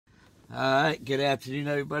All right, good afternoon,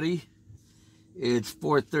 everybody. It's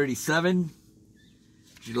 4:37,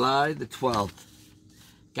 July the 12th.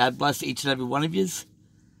 God bless each and every one of you.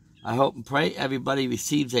 I hope and pray everybody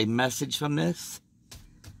receives a message from this.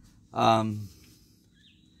 You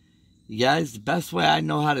guys, the best way I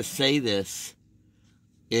know how to say this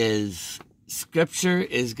is Scripture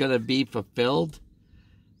is going to be fulfilled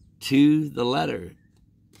to the letter.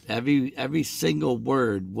 Every single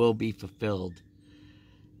word will be fulfilled.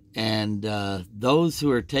 And those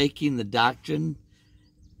who are taking the doctrine,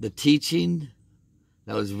 the teaching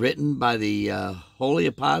that was written by the holy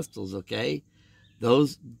apostles, okay,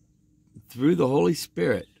 those through the Holy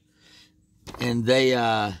Spirit, and they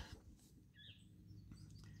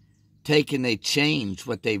take and they change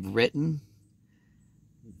what they've written,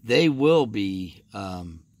 they will be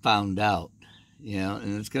found out,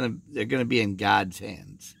 and they're gonna be in God's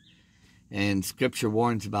hands, and Scripture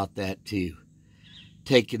warns about that too.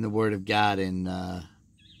 Taking the Word of God and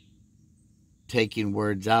taking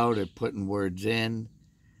words out or putting words in,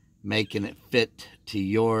 making it fit to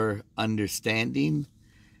your understanding.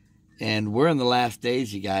 And we're in the last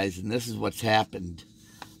days, you guys, and this is what's happened.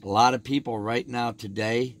 A lot of people right now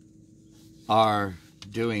today are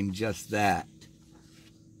doing just that.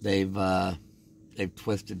 They've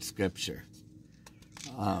twisted Scripture.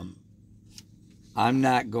 I'm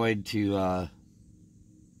not going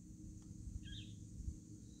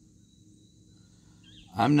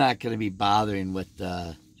to be bothering with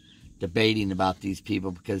debating about these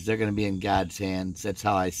people, because they're going to be in God's hands. That's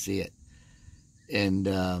how I see it. And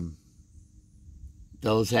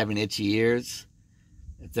those having itchy ears,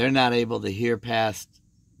 if they're not able to hear past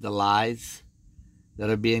the lies that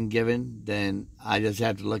are being given, then I just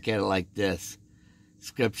have to look at it like this.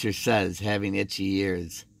 Scripture says, having itchy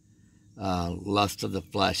ears, lust of the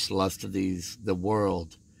flesh, lust of the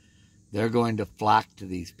world, they're going to flock to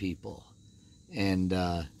these people. And,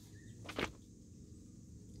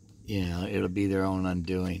 it'll be their own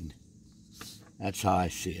undoing. That's how I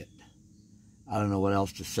see it. I don't know what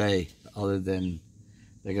else to say other than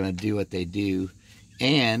they're going to do what they do.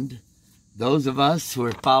 And those of us who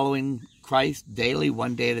are following Christ daily,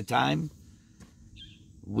 one day at a time,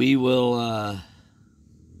 we will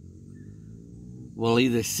we'll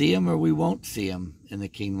either see him or we won't see him in the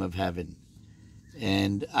kingdom of heaven.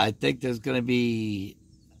 And I think there's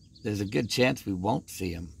a good chance we won't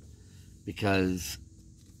see him, because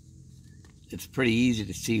it's pretty easy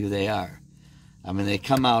to see who they are. I mean, they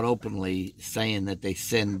come out openly saying that they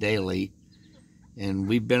sin daily. And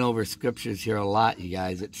we've been over scriptures here a lot, you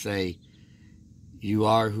guys, that say, you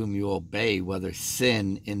are whom you obey, whether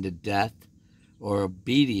sin into death or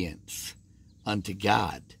obedience unto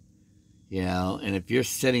God. And if you're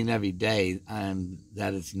sinning every day,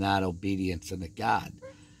 that is not obedience unto God,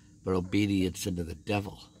 but obedience unto the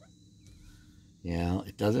devil.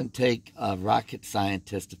 It doesn't take a rocket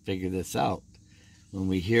scientist to figure this out when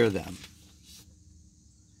we hear them.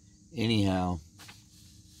 Anyhow,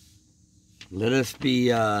 let us be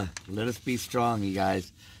strong, you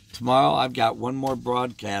guys. Tomorrow I've got one more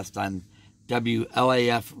broadcast on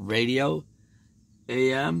WLAF Radio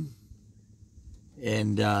AM,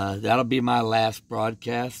 and that'll be my last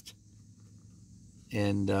broadcast.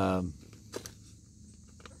 And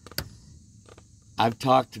I've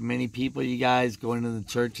talked to many people, you guys, going to the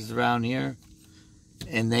churches around here,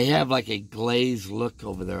 and they have like a glazed look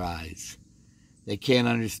over their eyes. They can't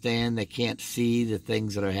understand, they can't see the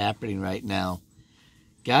things that are happening right now.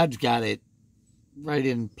 God's got it right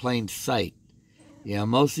in plain sight.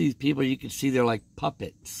 Most of these people, you can see they're like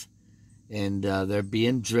puppets, and they're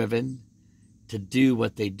being driven to do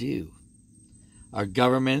what they do. Our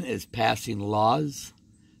government is passing laws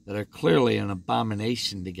that are clearly an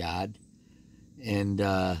abomination to God. And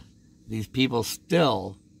these people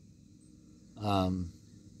still,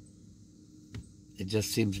 it just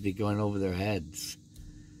seems to be going over their heads.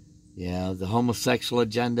 The homosexual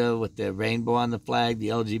agenda with the rainbow on the flag, the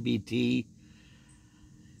LGBT,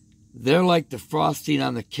 they're like the frosting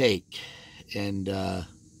on the cake. And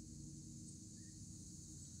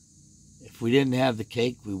if we didn't have the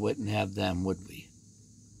cake, we wouldn't have them, would we?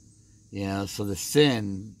 So the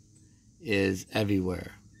sin is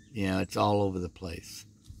everywhere. It's all over the place.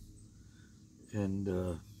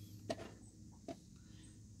 And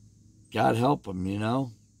God help them,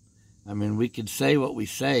 I mean, we can say what we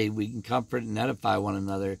say. We can comfort and edify one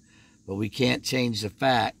another. But we can't change the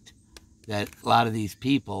fact that a lot of these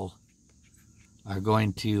people are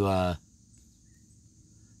going to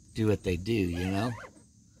do what they do, A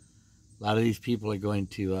lot of these people are going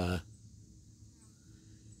to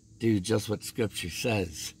do just what Scripture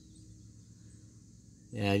says.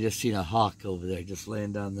 Yeah, I just seen a hawk over there just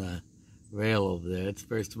laying down the rail over there. It's the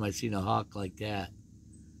first time I've seen a hawk like that.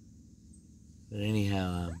 But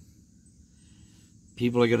anyhow,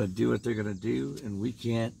 people are going to do what they're going to do, and we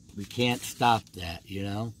can't stop that, you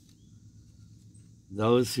know.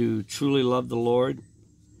 Those who truly love the Lord,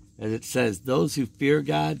 as it says, those who fear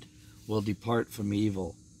God will depart from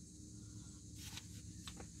evil.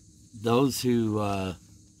 Those who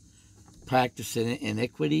practice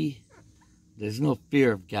iniquity, there's no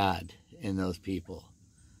fear of God in those people.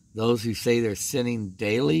 Those who say they're sinning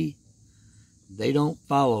daily, they don't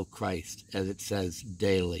follow Christ, as it says,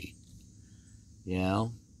 daily. You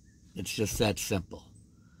know, it's just that simple.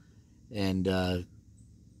 And the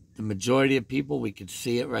majority of people, we can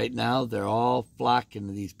see it right now, they're all flocking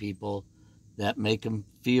to these people that make them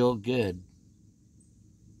feel good.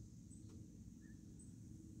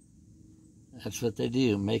 That's what they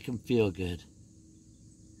do, make them feel good.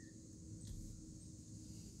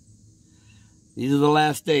 These are the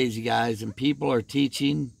last days, you guys, and people are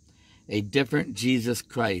teaching a different Jesus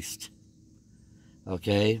Christ.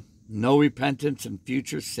 Okay? No repentance and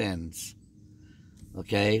future sins.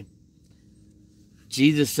 Okay?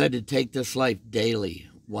 Jesus said to take this life daily,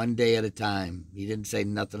 one day at a time. He didn't say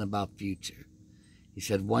nothing about future. He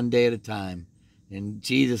said one day at a time. And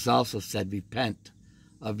Jesus also said, repent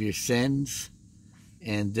of your sins.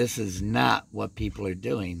 And this is not what people are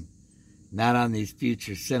doing. Not on these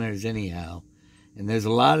future sinners anyhow. And there's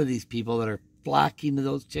a lot of these people that are flocking to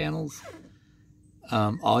those channels.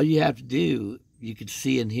 All you have to do, you can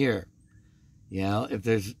see and hear. You know, if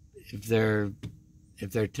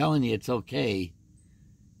they're telling you it's okay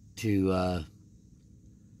to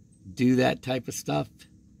do that type of stuff,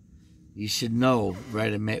 you should know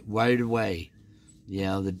right away. You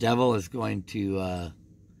know, the devil is going to,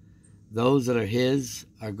 those that are his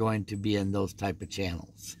are going to be in those type of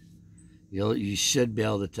channels. You should be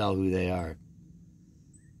able to tell who they are.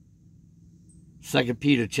 2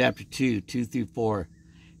 Peter chapter 2, 2 through 4.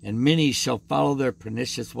 And many shall follow their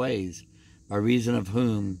pernicious ways, by reason of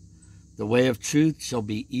whom the way of truth shall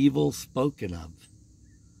be evil spoken of.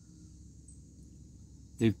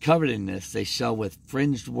 Through covetousness they shall with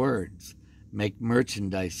fringed words make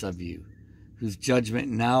merchandise of you, whose judgment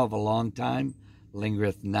now of a long time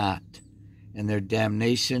lingereth not, and their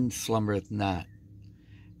damnation slumbereth not.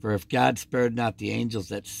 For if God spared not the angels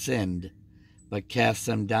that sinned, but cast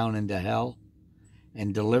them down into hell,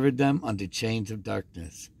 and delivered them unto chains of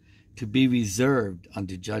darkness, to be reserved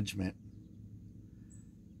unto judgment.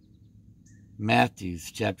 Matthew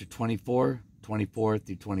chapter 24, 24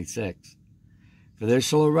 through 26. For there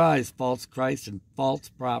shall arise false Christs and false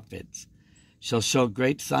prophets, shall show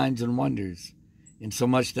great signs and wonders,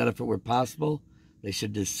 insomuch that if it were possible, they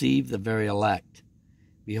should deceive the very elect.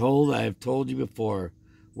 Behold, I have told you before.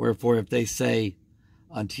 Wherefore, if they say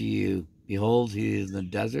unto you, behold, he is in the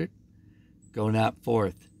desert, go not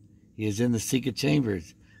forth. He is in the secret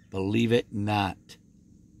chambers, believe it not.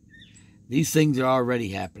 These things are already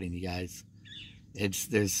happening, you guys.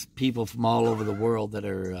 There's people from all over the world that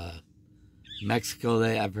are Mexico.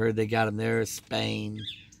 I've heard they got them there. Spain,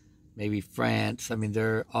 maybe France. I mean,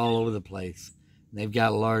 they're all over the place. They've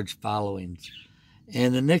got large followings.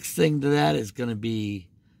 And the next thing to that is going to be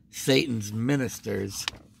Satan's ministers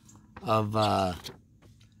of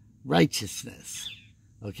righteousness.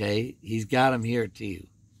 Okay? He's got them here too.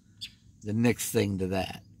 The next thing to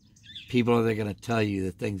that. People are going to tell you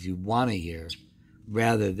the things you want to hear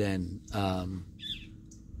rather than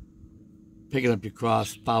picking up your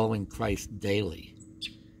cross, following Christ daily.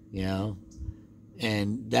 You know?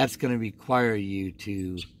 And that's going to require you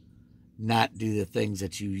to not do the things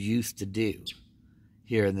that you used to do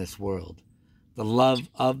here in this world. The love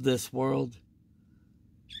of this world,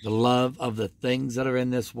 the love of the things that are in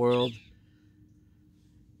this world,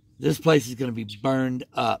 this place is going to be burned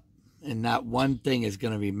up, and not one thing is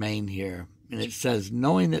going to remain here. And it says,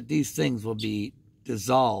 knowing that these things will be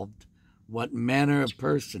dissolved, what manner of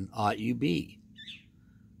person ought you be?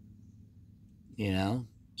 You know?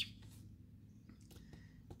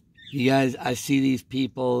 You guys, I see these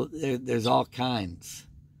people, there's all kinds.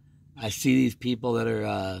 I see these people that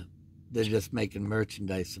are, they're just making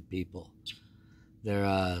merchandise of people.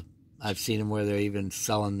 I've seen them where they're even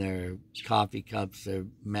selling their coffee cups, their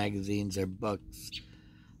magazines, their books,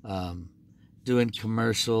 doing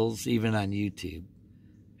commercials, even on YouTube.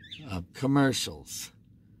 Commercials.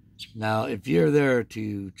 Now, if you're there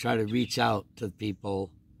to try to reach out to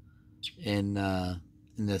people in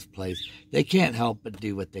this place, they can't help but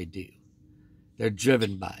do what they do. They're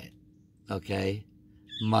driven by it, okay?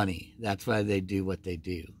 Money. That's why they do what they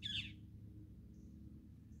do.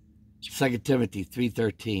 2 Timothy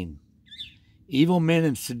 3:13. Evil men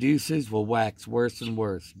and seducers will wax worse and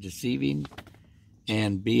worse, deceiving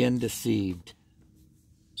and being deceived.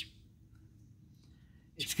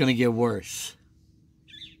 It's going to get worse.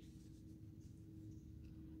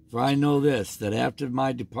 For I know this, that after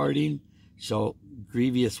my departing shall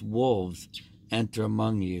grievous wolves enter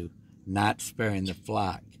among you, not sparing the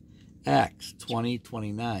flock. Acts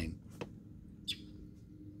 20:29.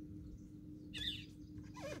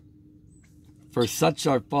 For such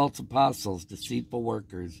are false apostles, deceitful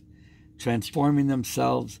workers, transforming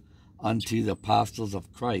themselves unto the apostles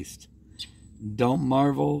of Christ. Don't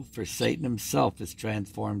marvel, for Satan himself is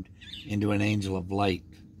transformed into an angel of light.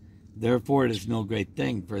 Therefore it is no great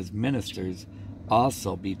thing for his ministers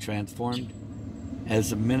also be transformed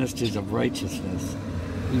as the ministers of righteousness,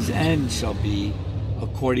 whose end shall be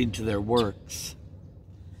according to their works.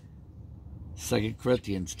 2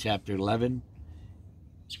 Corinthians chapter 11,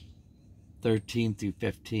 13 through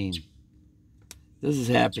 15. This is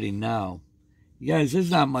happening now. You guys, there's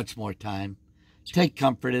not much more time. Take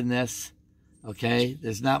comfort in this, okay?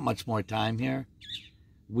 There's not much more time here.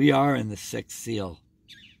 We are in the sixth seal.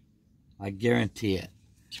 I guarantee it.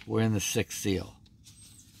 We're in the sixth seal.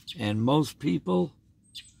 And most people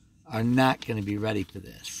are not going to be ready for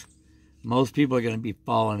this. Most people are going to be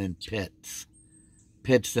falling in pits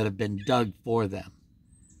that have been dug for them.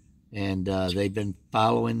 And they've been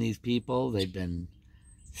following these people. They've been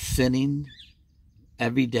sinning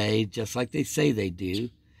every day, just like they say they do.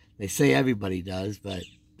 They say everybody does, but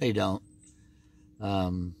they don't.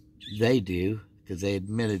 They do, because they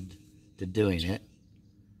admitted to doing it.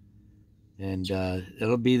 And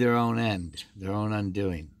it'll be their own end, their own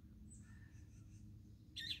undoing.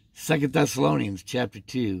 2 Thessalonians chapter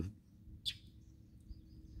 2.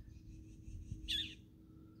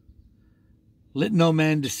 Let no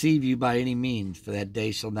man deceive you by any means, for that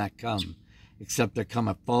day shall not come, except there come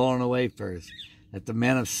a falling away first, that the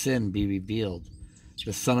man of sin be revealed,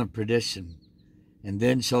 the son of perdition. And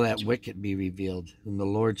then shall that wicked be revealed, whom the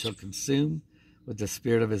Lord shall consume with the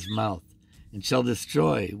spirit of his mouth, and shall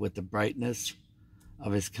destroy with the brightness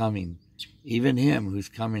of his coming, even him whose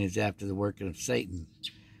coming is after the working of Satan,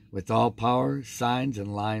 with all power, signs,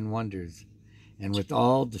 and lying wonders, and with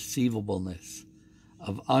all deceivableness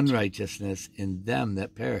of unrighteousness in them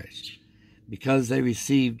that perish, because they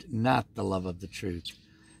received not the love of the truth,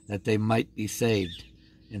 that they might be saved.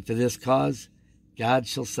 And for this cause God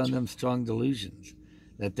shall send them strong delusions,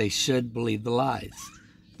 that they should believe the lies.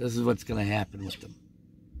 This is what's going to happen with them.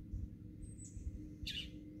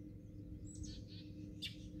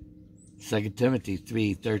 2 Timothy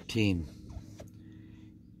 3:13.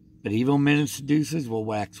 But evil men and seducers will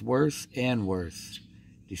wax worse and worse,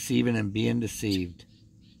 deceiving and being deceived.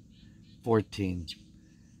 14.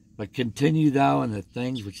 But continue thou in the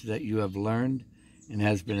things which that you have learned, and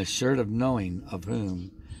has been assured of knowing of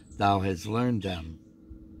whom thou hast learned them.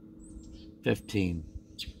 15.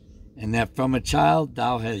 And that from a child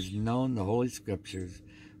thou hast known the holy scriptures,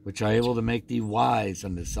 which are able to make thee wise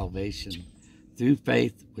unto salvation, through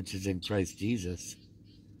faith which is in Christ Jesus.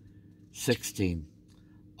 16.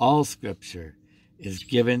 All scripture is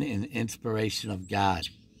given in inspiration of God,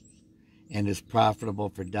 and is profitable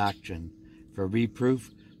for doctrine, for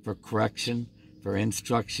reproof, for correction, for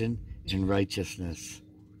instruction in righteousness,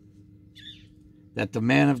 that the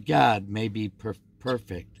man of God may be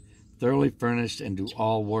perfect, thoroughly furnished unto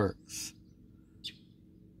all works.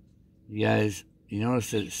 You guys, you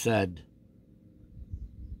notice that it said,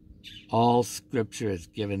 all scripture is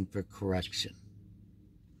given for correction.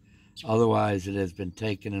 Otherwise, it has been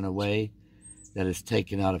taken in a way that is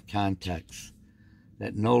taken out of context,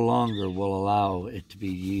 that no longer will allow it to be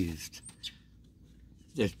used.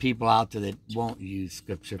 There's people out there that won't use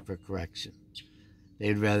scripture for correction.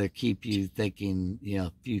 They'd rather keep you thinking,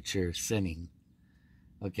 future sinning.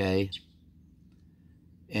 Okay?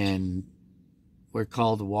 And we're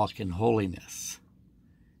called to walk in holiness.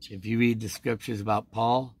 If you read the scriptures about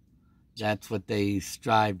Paul, that's what they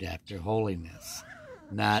strived after, holiness,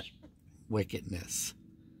 not wickedness.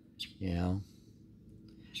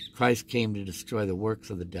 Christ came to destroy the works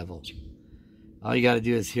of the devil. All you got to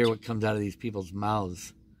do is hear what comes out of these people's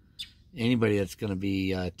mouths. Anybody that's going to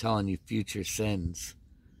be telling you future sins,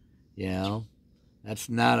 that's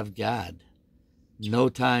not of God. No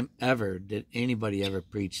time ever did anybody ever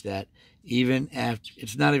preach that. Even after,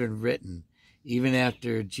 it's not even written. Even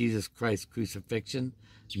after Jesus Christ's crucifixion,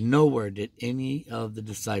 nowhere did any of the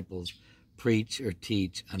disciples preach or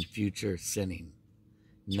teach on future sinning.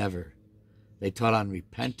 Never. They taught on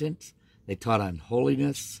repentance. They taught on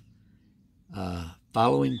holiness,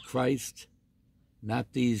 following Christ. Not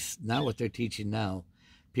what they're teaching now.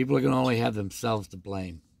 People are going to only have themselves to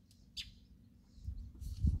blame.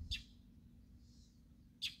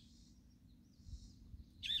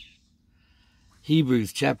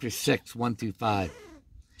 Hebrews chapter 6, 1 through 5.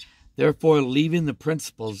 Therefore, leaving the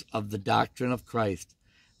principles of the doctrine of Christ,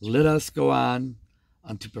 let us go on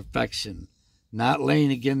unto perfection, not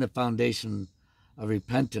laying again the foundation of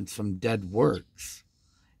repentance from dead works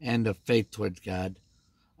and of faith towards God,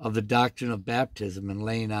 of the doctrine of baptism and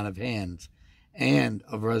laying on of hands, and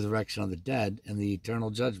of resurrection of the dead and the eternal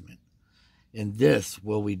judgment. And this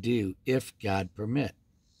will we do, if God permit.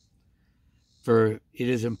 For it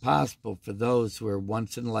is impossible for those who were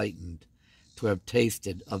once enlightened to have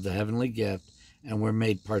tasted of the heavenly gift and were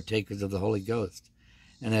made partakers of the Holy Ghost,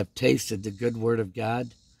 and have tasted the good word of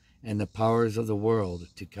God and the powers of the world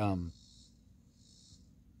to come.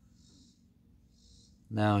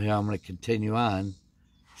 Now here I'm going to continue on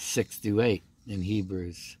 6 through 8 in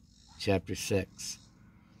Hebrews chapter 6.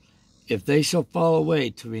 If they shall fall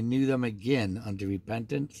away, to renew them again unto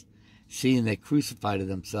repentance, seeing they crucify to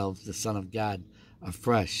themselves the Son of God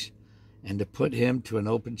afresh, and to put him to an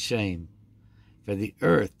open shame. For the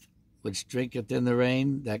earth which drinketh in the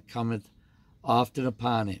rain that cometh often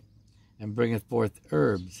upon it, and bringeth forth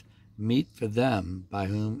herbs, meet for them by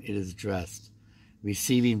whom it is dressed,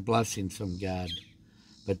 receiving blessings from God.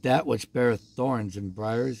 But that which beareth thorns and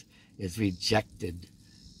briars is rejected,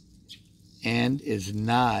 and is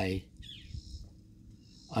nigh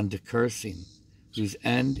unto cursing, whose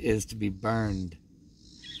end is to be burned.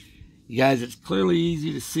 You guys, it's clearly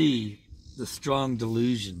easy to see the strong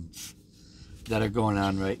delusions that are going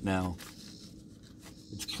on right now.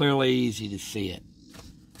 It's clearly easy to see it.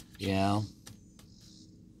 You know?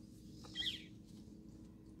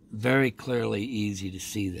 Very clearly easy to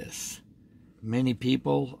see this. Many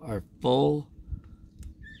people are full.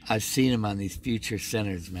 I've seen them on these future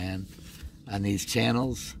sinners, man. On these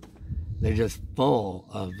channels. They're just full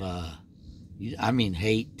of,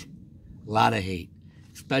 hate. A lot of hate.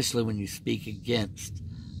 Especially when you speak against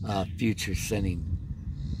future sinning.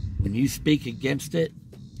 When you speak against it,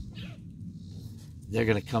 they're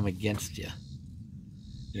going to come against you.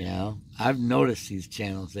 You know, I've noticed these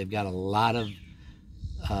channels. They've got a lot of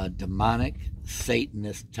demonic,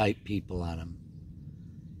 Satanist type people on them.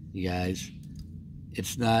 You guys,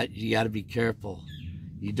 it's not, you got to be careful.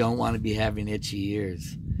 You don't want to be having itchy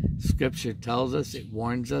ears. Scripture tells us, it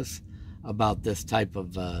warns us about this type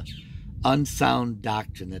of unsound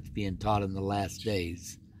doctrine that's being taught in the last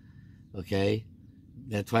days. Okay?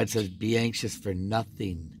 That's why it says, be anxious for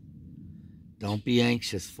nothing. Don't be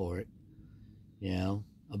anxious for it. You know,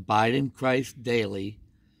 abide in Christ daily.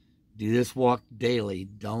 Do this walk daily.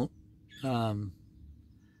 Don't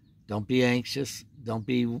be anxious.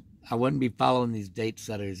 I wouldn't be following these date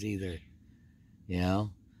setters either. You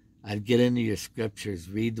know, I'd get into your scriptures,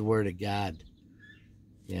 read the word of God.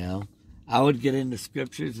 You know, I would get into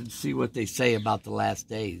scriptures and see what they say about the last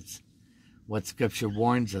days. What scripture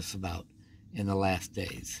warns us about in the last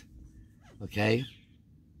days. Okay?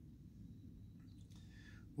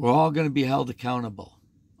 We're all going to be held accountable,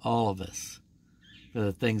 all of us, for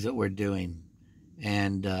the things that we're doing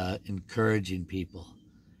and encouraging people.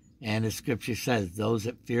 And as Scripture says, those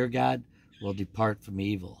that fear God will depart from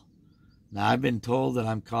evil. Now, I've been told that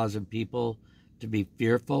I'm causing people to be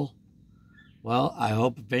fearful. Well, I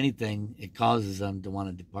hope, if anything, it causes them to want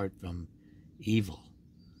to depart from evil.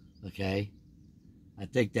 Okay? I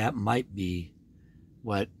think that might be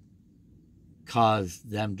what caused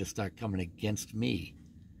them to start coming against me.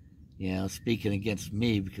 You know, speaking against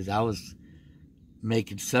me, because I was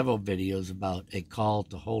making several videos about a call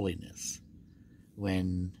to holiness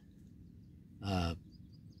when a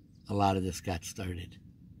lot of this got started.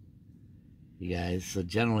 You guys, so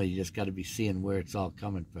generally you just got to be seeing where it's all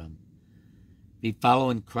coming from. Be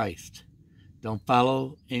following Christ. Don't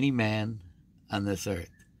follow any man on this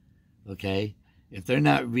earth. Okay? If they're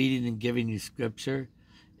not reading and giving you scripture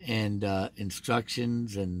and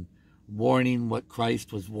instructions and warning what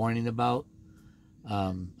Christ was warning about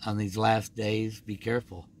on these last days, be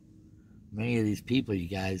careful. Many of these people, you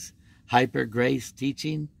guys, hyper grace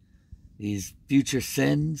teaching, these future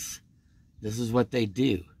sins, this is what they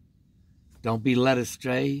do. Don't be led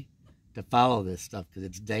astray to follow this stuff, because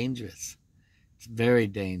it's dangerous. It's very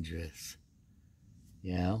dangerous.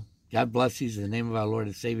 You know, God bless you in the name of our Lord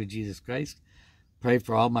and Savior Jesus Christ. Pray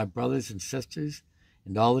for all my brothers and sisters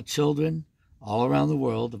and all the children all around the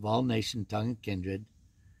world of all nation, tongue, and kindred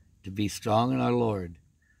to be strong in our Lord.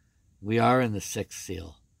 We are in the sixth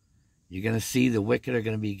seal. You're going to see the wicked are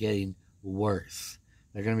going to be getting worse.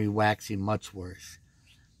 They're going to be waxing much worse.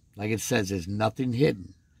 Like it says, there's nothing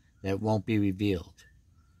hidden that won't be revealed.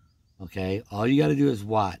 Okay? All you got to do is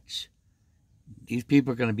watch. These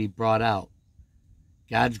people are going to be brought out.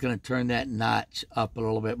 God's going to turn that notch up a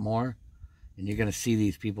little bit more And you're going to see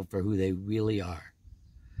these people for who they really are.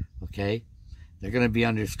 Okay? They're going to be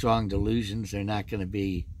under strong delusions. They're not even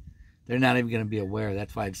going to be aware.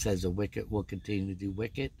 That's why it says the wicked will continue to do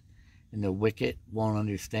wicked, and the wicked won't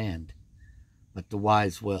understand, but the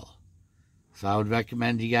wise will. So I would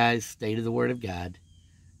recommend you guys stay to the Word of God,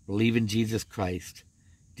 believe in Jesus Christ,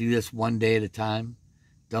 do this one day at a time.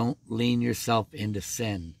 Don't lean yourself into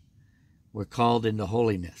sin. We're called into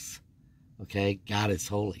holiness. Okay? God is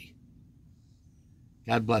holy.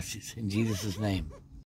 God bless you in Jesus' name.